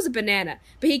banana? I think it was a banana.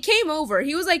 But he came over.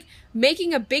 He was like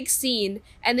making a big scene,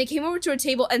 and they came over to her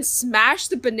table and smashed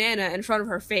the banana in front of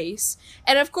her face.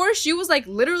 And of course, she was like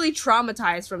literally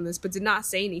traumatized from this, but did not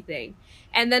say anything.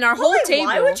 And then our whole Wait, table.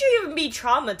 why would you even be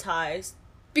traumatized?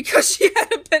 Because she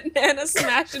had a banana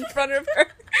smashed in front of her.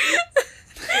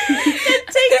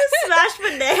 Take a smashed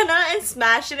banana and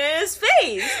smash it in his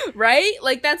face. Right?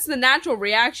 Like, that's the natural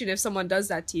reaction if someone does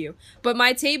that to you. But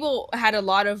my table had a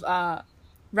lot of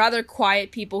rather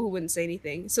quiet people who wouldn't say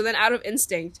anything. So then out of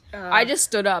instinct, I just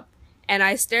stood up and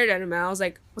I stared at him and I was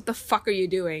like, what the fuck are you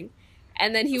doing?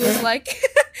 And then he was like,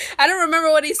 I don't remember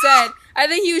what he said. I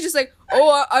think he was just like,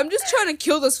 oh, I'm just trying to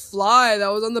kill this fly that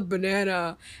was on the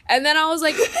banana. And then I was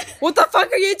like, what the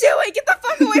fuck are you doing? Get the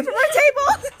fuck away from our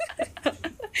table.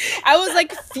 I was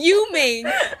like fuming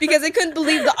because I couldn't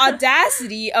believe the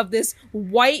audacity of this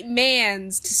white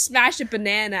man's to smash a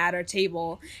banana at our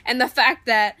table. And the fact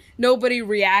that nobody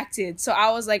reacted. So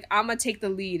I was like, I'm gonna take the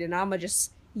lead and I'm gonna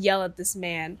just yell at this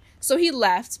man. So he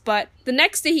left, but the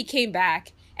next day he came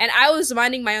back. And I was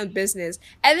minding my own business.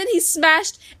 And then he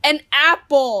smashed an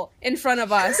apple in front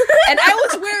of us. And I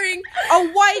was wearing a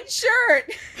white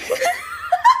shirt.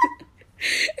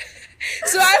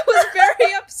 So I was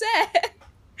very upset.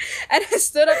 And I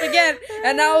stood up again.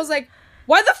 And I was like,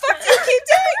 why the fuck do you keep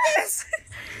doing this?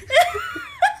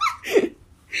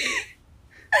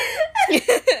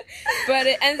 But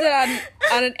it ended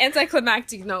on an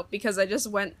anticlimactic note because I just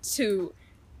went to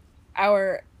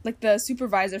the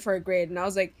supervisor for a grade, and I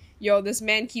was like, yo, this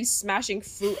man keeps smashing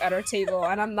fruit at our table,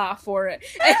 and I'm not for it.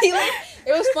 And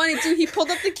it was funny, too, he pulled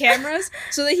up the cameras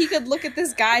so that he could look at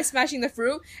this guy smashing the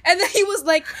fruit, and then he was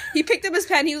like, he picked up his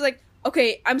pen, he was like,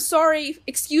 okay, I'm sorry,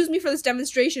 excuse me for this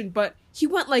demonstration, but he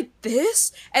went like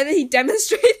this, and then he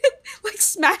demonstrated, like,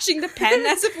 smashing the pen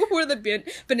as if it were the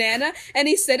banana, and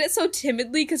he said it so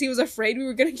timidly because he was afraid we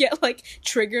were gonna get, like,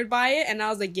 triggered by it, and I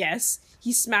was like, yes.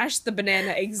 He smashed the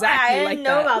banana exactly like that. I didn't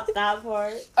know about that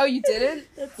part. Oh, you didn't?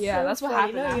 That's so what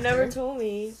funny. happened. No, you never told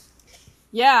me.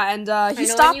 Yeah, and he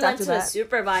stopped after that. I know when you went to a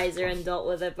supervisor and dealt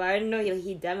with it, but I didn't know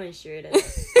he demonstrated.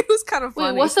 It was kind of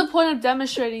funny. Wait, what's the point of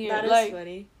demonstrating it? That is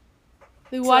funny.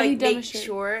 Like, why do you demonstrate? Make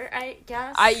sure, I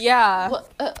guess. Yeah.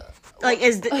 Like,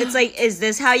 is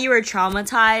this how you were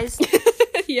traumatized?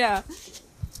 Yeah.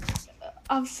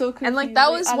 I'm so confused. And like that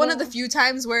was one of the few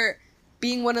times where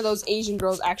being one of those Asian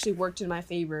girls actually worked in my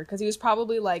favor, because he was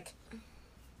probably like,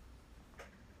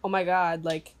 oh my god,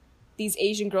 like, these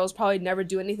Asian girls probably never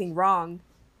do anything wrong.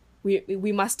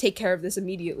 We must take care of this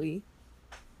immediately.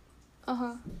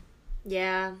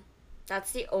 Yeah,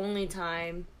 that's the only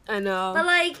time. I know. But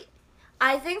like,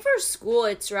 I think for school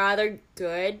it's rather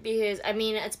good because I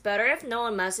mean it's better if no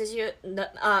one messes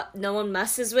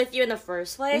with you in the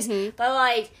first place. Mm-hmm. But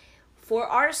like, for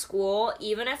our school,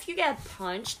 even if you get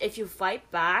punched, if you fight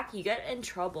back, you get in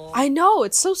trouble. I know,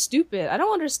 it's so stupid. I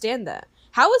don't understand that.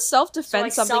 How is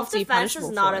self-defense something to be punishable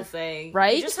for? Self-defense is not a thing.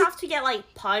 Right? You just have to get,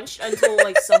 like, punched until,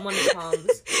 like, someone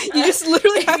comes. You just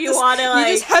literally have you want to, like,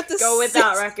 you just have to go with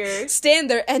that record. Stand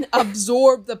there and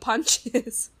absorb the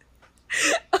punches.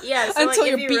 Yeah, so, until like,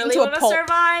 you're if you really want to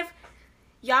survive,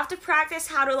 you have to practice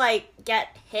how to, like, get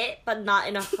hit, but not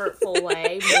in a hurtful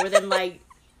way, more than, like,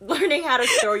 learning how to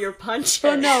throw your punches.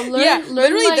 Oh, no,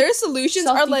 literally, like, their solutions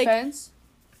are, like...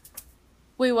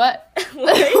 Wait, what?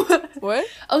 What?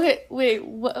 Okay, wait.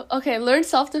 Okay, learn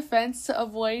self-defense to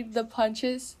avoid the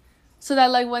punches, so that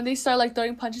like when they start like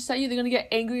throwing punches at you, they're gonna get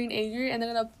angry and angry, and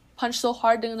they're gonna punch so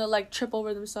hard they're gonna like trip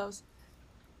over themselves.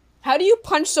 How do you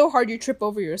punch so hard you trip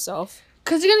over yourself?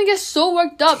 Cause they're gonna get so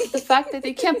worked up at the fact that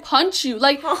they can't punch you.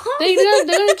 Like they're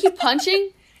gonna keep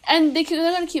punching, and they're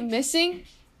gonna keep missing,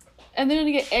 and they're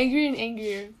gonna get angrier and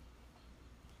angrier.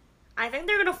 I think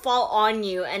they're gonna fall on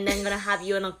you and then gonna have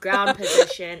you in a ground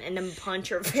position and then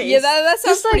punch your face. Yeah, that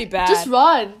sounds pretty bad. Just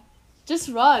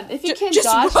run. If you can't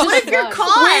dodge, what if you're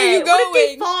caught? Where are you going? What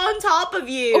if they fall on top of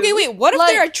you? Okay, wait, what if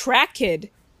they're a track kid?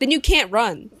 Then you can't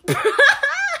run.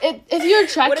 If you're a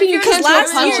track kid, you can't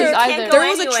throw punches either. There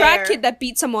was a track kid that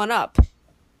beat someone up.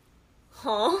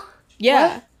 Huh?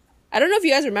 Yeah. What? I don't know if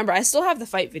you guys remember. I still have the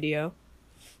fight video.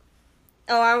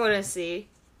 Oh, I want to see.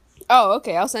 Oh,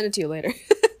 okay. I'll send it to you later.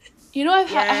 You know, I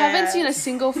haven't seen a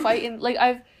single fight in, like,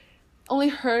 I've only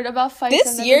heard about fights.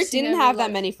 This year didn't have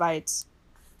that many fights.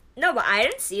 No, but I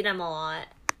didn't see them a lot.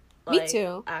 Like, me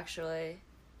too. Actually.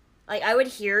 Like, I would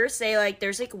say, like,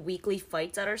 there's, like, weekly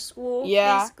fights at our school,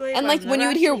 yeah. basically. And, like, when you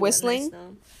would hear whistling,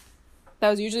 that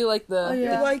was usually, like,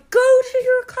 like, go to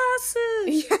your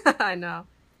classes! Yeah, I know.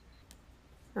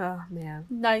 Oh, man.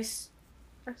 Nice.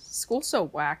 Our school's so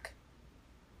whack.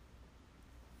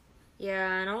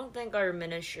 Yeah, I don't think our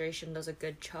administration does a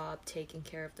good job taking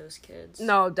care of those kids.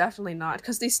 No, definitely not.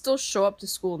 Because they still show up to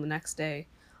school the next day.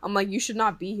 I'm like, you should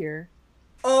not be here.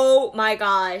 Oh my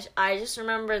gosh. I just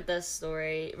remembered this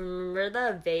story. Remember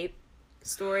the vape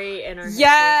story in our history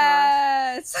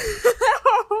class?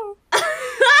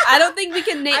 I don't think we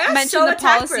can mention the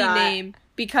policy name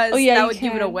because that would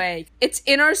give it away. It's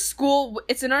in our school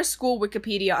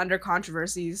Wikipedia under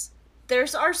controversies.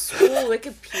 There's our school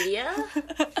Wikipedia?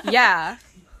 Yeah.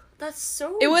 That's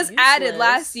so It was added useless.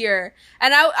 last year.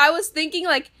 And I was thinking,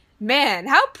 like, man,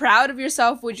 how proud of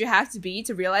yourself would you have to be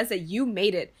to realize that you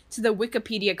made it to the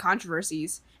Wikipedia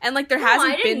controversies? And, like, there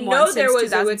hasn't been one since 2007. I didn't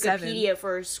know there was a Wikipedia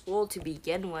for a school to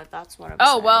begin with. That's what I'm saying.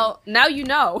 Oh, well, now you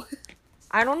know.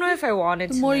 I don't know if I wanted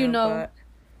to. The more you know.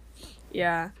 But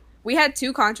Yeah. We had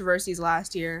 2 controversies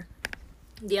last year.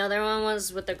 the other one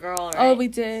was with the girl, right? Oh, we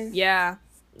did. Yeah.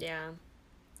 Yeah,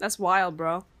 That's wild,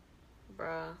 bro.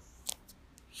 bruh.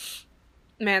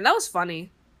 Man, that was funny.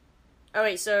 Oh,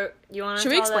 wait, so you want to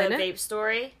Should we tell the explain it? vape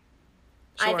story?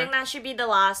 I Sure. think that should be the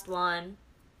last one.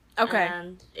 Okay.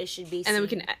 And it should be And then we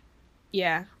seen. can...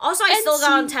 Yeah. Also, I and still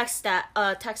got on see-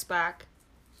 text back.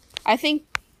 I think you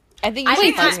I should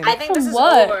think, tell me. I think this From is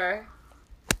what? over.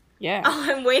 Yeah. Oh,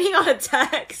 I'm waiting on a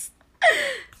text.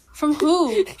 From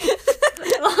who?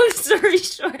 Long story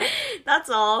short, that's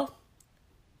all.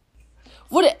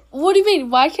 What do you mean?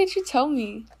 Why can't you tell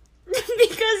me?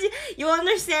 Because you'll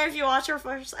understand if you watch our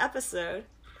first episode.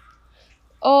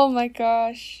 Oh my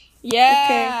gosh.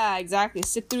 Yeah, exactly.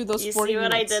 Sit through those You 40 see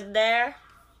what minutes. I did there?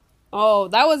 Oh,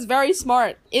 that was very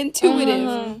smart. Intuitive.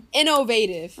 Mhm.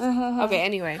 Innovative. Uh-huh. Okay,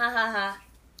 anyway. Ha ha ha.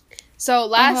 So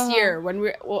last Uh-huh. year,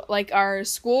 when our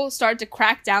school started to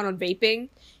crack down on vaping,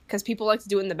 because people like to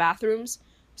do it in the bathrooms,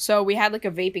 so we had, like,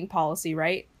 a vaping policy,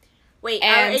 right? Wait,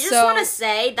 And I just so- want to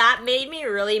say that made me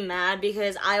really mad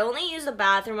because I only use the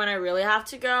bathroom when I really have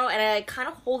to go, and I kind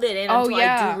of hold it in Oh, until I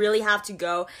yeah. do really have to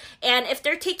go. And if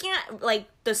they're taking like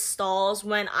the stalls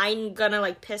when I'm gonna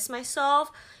like piss myself,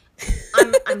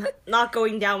 I'm not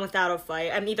going down without a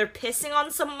fight. I'm either pissing on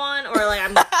someone or like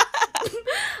I'm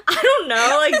I don't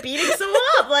know, like beating someone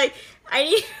up. Like I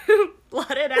need to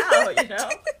let it out, you know.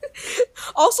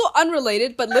 Also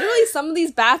unrelated, but literally some of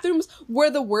these bathrooms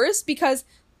were the worst because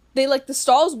they, like, the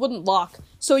stalls wouldn't lock.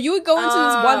 So you would go into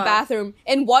this one bathroom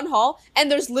in one hall, and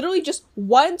there's literally just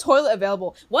one toilet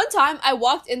available. One time, I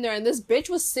walked in there, and this bitch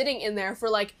was sitting in there for,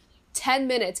 like, 10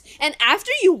 minutes. And after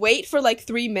you wait for, like,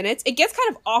 3 minutes, it gets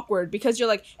kind of awkward because you're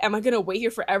like, am I gonna wait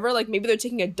here forever? Like, maybe they're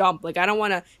taking a dump. Like, I don't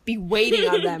want to be waiting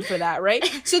on them for that, right?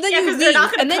 So then Yeah, you because leave, they're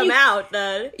not gonna and then come you... out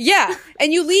then. Yeah,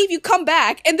 and you leave, you come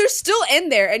back, and they're still in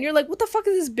there, and you're like, what the fuck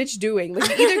is this bitch doing?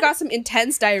 Like, you either got some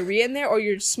intense diarrhea in there, or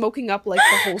you're smoking up, like,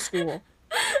 the whole school.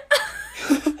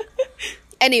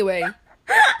 Anyway,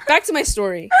 back to my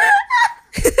story.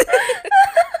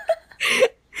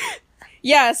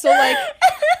 Yeah, so, like,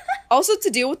 also to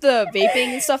deal with the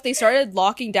vaping and stuff, they started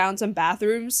locking down some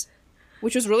bathrooms,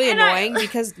 which was really annoying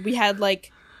because we had,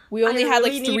 like, we only had,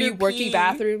 like, really 3 need to working pee.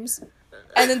 bathrooms.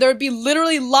 And then there would be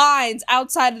literally lines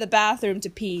outside of the bathroom to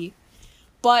pee.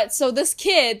 But, so this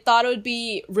kid thought it would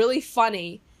be really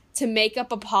funny to make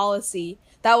up a policy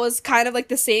that was kind of like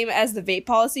the same as the vape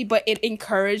policy, but it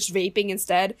encouraged vaping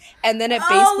instead. And then it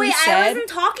basically Oh wait, said... I wasn't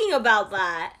talking about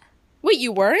that. Wait,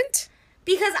 you weren't?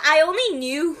 Because I only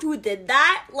knew who did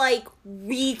that, like,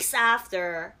 weeks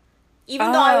after.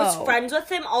 Even though I was Oh. friends with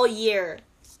him all year.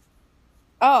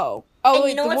 Oh. And Oh, wait,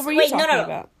 you know then what what's- were you wait, no, talking no.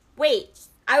 about? Wait,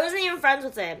 I wasn't even friends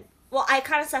with him. Well, I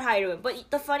kind of said hi to him. But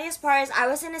the funniest part is I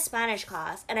was in a Spanish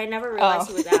class, and I never realized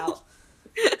he was out.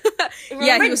 Yeah,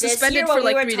 Remember he was this suspended year for when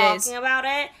like we were 3 days. talking about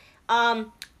it?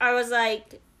 I was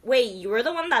like, wait, you were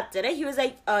the one that did it? He was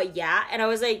like, yeah. And I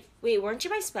was like, wait, weren't you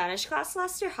my Spanish class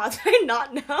last year? How did I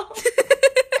not know?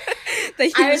 That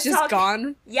he I was was just talking-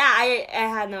 gone. Yeah, I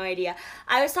had no idea.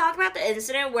 I was talking about the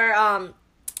incident where I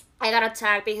got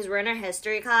attacked because we're in a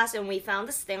history class and we found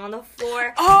this thing on the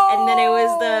floor, and then it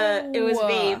was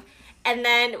vape. And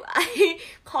then I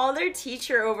called our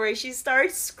teacher over and she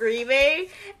started screaming.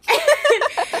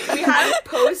 And we had a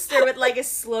poster with like a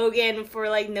slogan for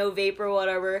like no vape or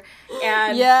whatever.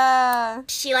 And Yeah.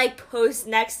 she like posed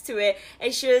next to it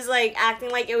and she was like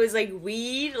acting like it was like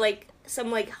weed, like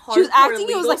some like hardcore She was acting it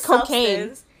legal was, like, cocaine.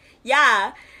 substance.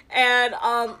 Yeah. And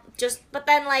but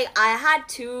then like I had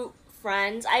 2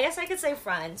 friends. I guess I could say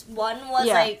friends. One was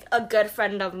Yeah. like a good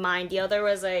friend of mine. The other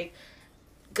was like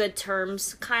good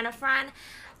terms kind of friend.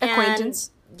 And,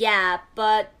 Acquaintance. yeah,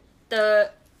 but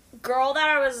the girl that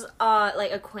I was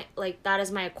like that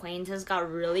is my acquaintance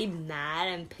got really mad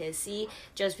and pissy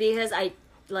just because I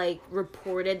like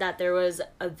reported that there was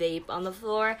a vape on the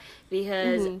floor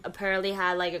because apparently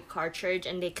had like a cartridge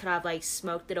and they could have like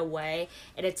smoked it away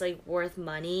and it's like worth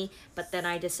money, but then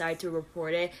I decided to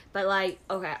report it. But like,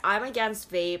 okay, I'm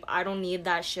against vape. I don't need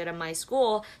that shit in my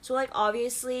school. So like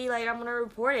obviously like I'm gonna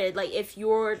report it. Like if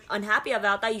you're unhappy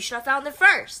about that, you should have found it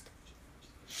first.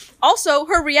 Also,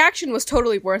 her reaction was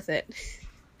totally worth it.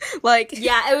 Like,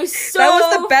 Yeah, it was so that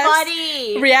was the best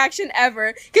funny. reaction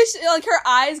ever. Because, like, her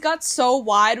eyes got so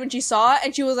wide when she saw it,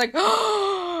 and she was like,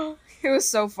 it was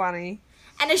so funny.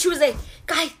 And then she was like,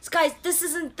 guys, this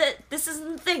isn't the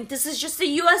thing. This is just a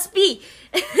USB.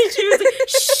 And she was like,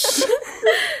 shh.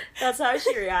 That's how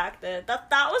she reacted. That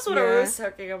was what I was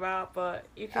talking about, but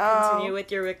you can continue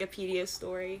with your Wikipedia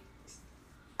story.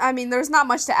 I mean, there's not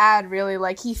much to add, really.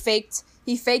 Like, he faked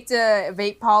a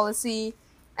vape policy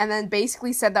and then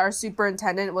basically said that our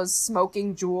superintendent was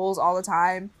smoking Juuls all the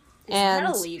time. Is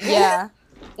that illegal? Yeah,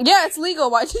 it's legal.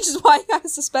 Why he got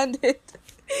suspended?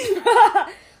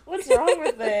 What's wrong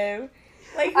with him?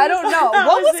 Like, I don't know.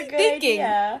 What was he thinking?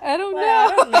 I don't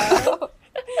know.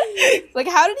 Like,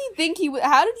 how did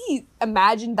he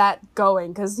imagine that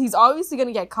going? Because he's obviously going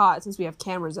to get caught since we have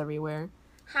cameras everywhere.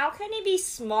 How can he be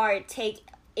smart, take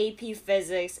AP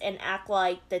Physics, and act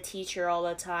like the teacher all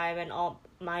the time and all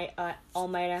my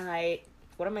height?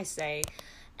 What am I saying?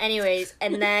 Anyways,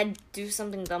 and then do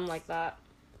something dumb like that.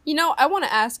 You know, I want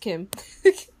to ask him.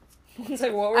 It's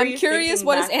like, what were I'm curious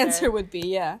what his answer would be,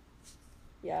 yeah.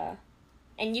 Yeah.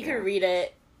 And you can read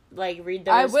it, like, read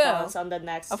the response on the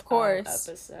next of course.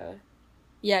 episode.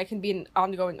 Yeah, it can be an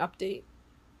ongoing update.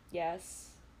 Yes.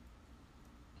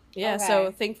 Yeah, Okay.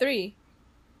 So thing 3.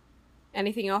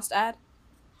 Anything else to add?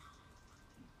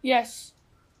 Yes.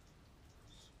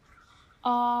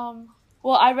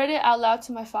 Well, I read it out loud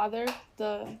to my father,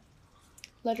 the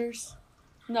letters.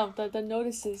 No, the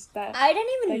notices that I didn't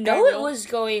even that guy know it wrote, was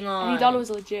going on. and he thought it was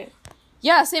legit.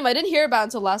 Yeah, same. I didn't hear about it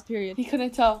until last period. He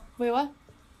couldn't tell. Wait, what?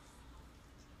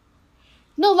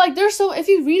 No, like, there's so... If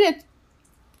you read it...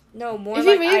 No, more If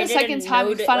like you read it I the second didn't time,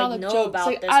 know you find all the know jokes. about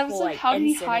Like, this I was whole, like, how did he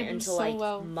incident hide them until, so like,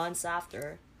 well? months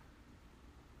after.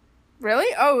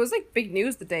 Really? Oh, it was like big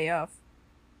news the day of.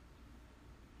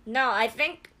 No, I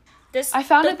think this. I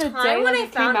found the it the time day when that I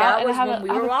it found came out, out and was I have when a- we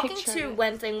I have were a walking picture to of it.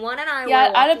 when Thing One and I Yeah,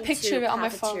 were I had a walking picture to of it on my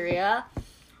phone. cafeteria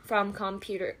from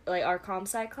computer, like our comp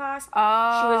sci class.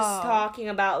 Oh. She was talking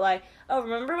about like, oh,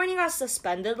 remember when you got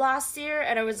suspended last year?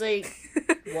 And I was like,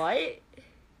 what?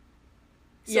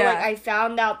 So Yeah. like I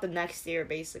found out the next year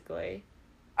basically.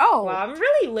 Oh. Wow, I'm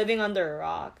really living under a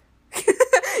rock. Yeah,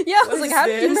 I was What like, is how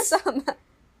did you this? miss out on that?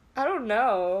 I don't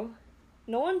know.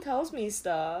 No one tells me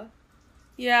stuff.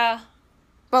 Yeah.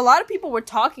 But a lot of people were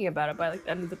talking about it by like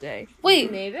the end of the day.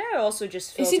 Wait, Maybe I also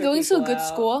just is he filter going to a people good out.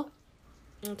 school?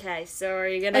 Okay, so are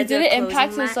you gonna Like, do did it closing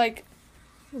impact ma- his, like...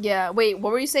 Yeah, wait,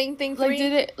 what were you saying, thing 3? Like,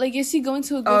 did it... Like, is he going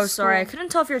to a good school? Oh, sorry, I couldn't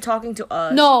tell if you're talking to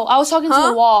us. No, I was talking to Huh?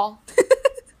 the wall.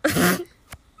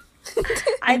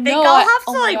 I think No, I'll I- have to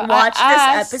oh my like God, watch I this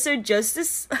asked- episode just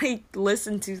to like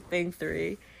listen to Thing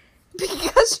 3.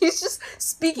 Because she's just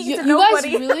speaking You to guys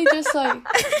nobody. really just, like...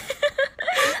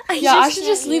 Yeah, I should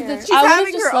just leave the... She's I would've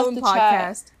having just her left own the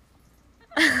podcast.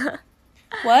 chat.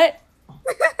 What?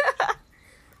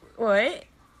 What?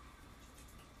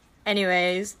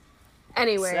 Anyways.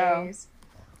 Anyways.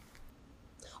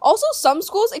 Also, some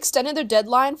schools extended their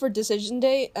deadline for decision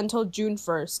day until June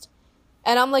 1st.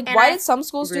 And I'm like, And why I- did some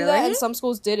schools do that Really? and some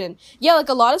schools didn't? Yeah, like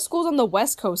a lot of schools on the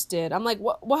West Coast did. I'm like,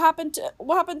 what happened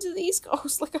to the East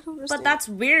Coast? Like, I don't understand. But that's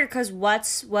weird because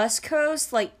West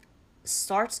Coast like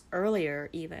starts earlier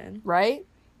even. right?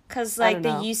 Cause I like don't the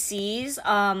know.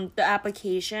 UCs, the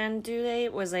application due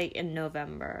date was like in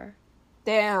November.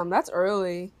 Damn, that's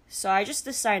early. So I just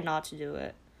decided not to do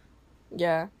it.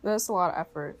 Yeah, that's a lot of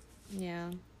effort.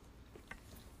 Yeah.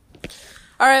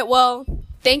 All right, well,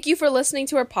 thank you for listening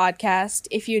to our podcast.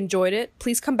 If you enjoyed it,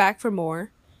 please come back for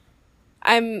more.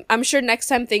 I'm sure next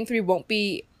time Thing 3 won't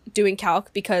be doing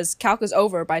calc because calc is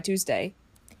over by Tuesday.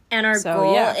 And our So,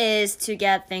 goal yeah. is to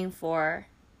get Thing 4.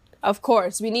 Of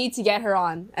course, we need to get her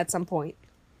on at some point.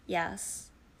 Yes.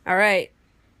 All right.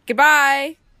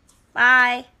 Goodbye.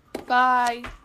 Bye. Bye.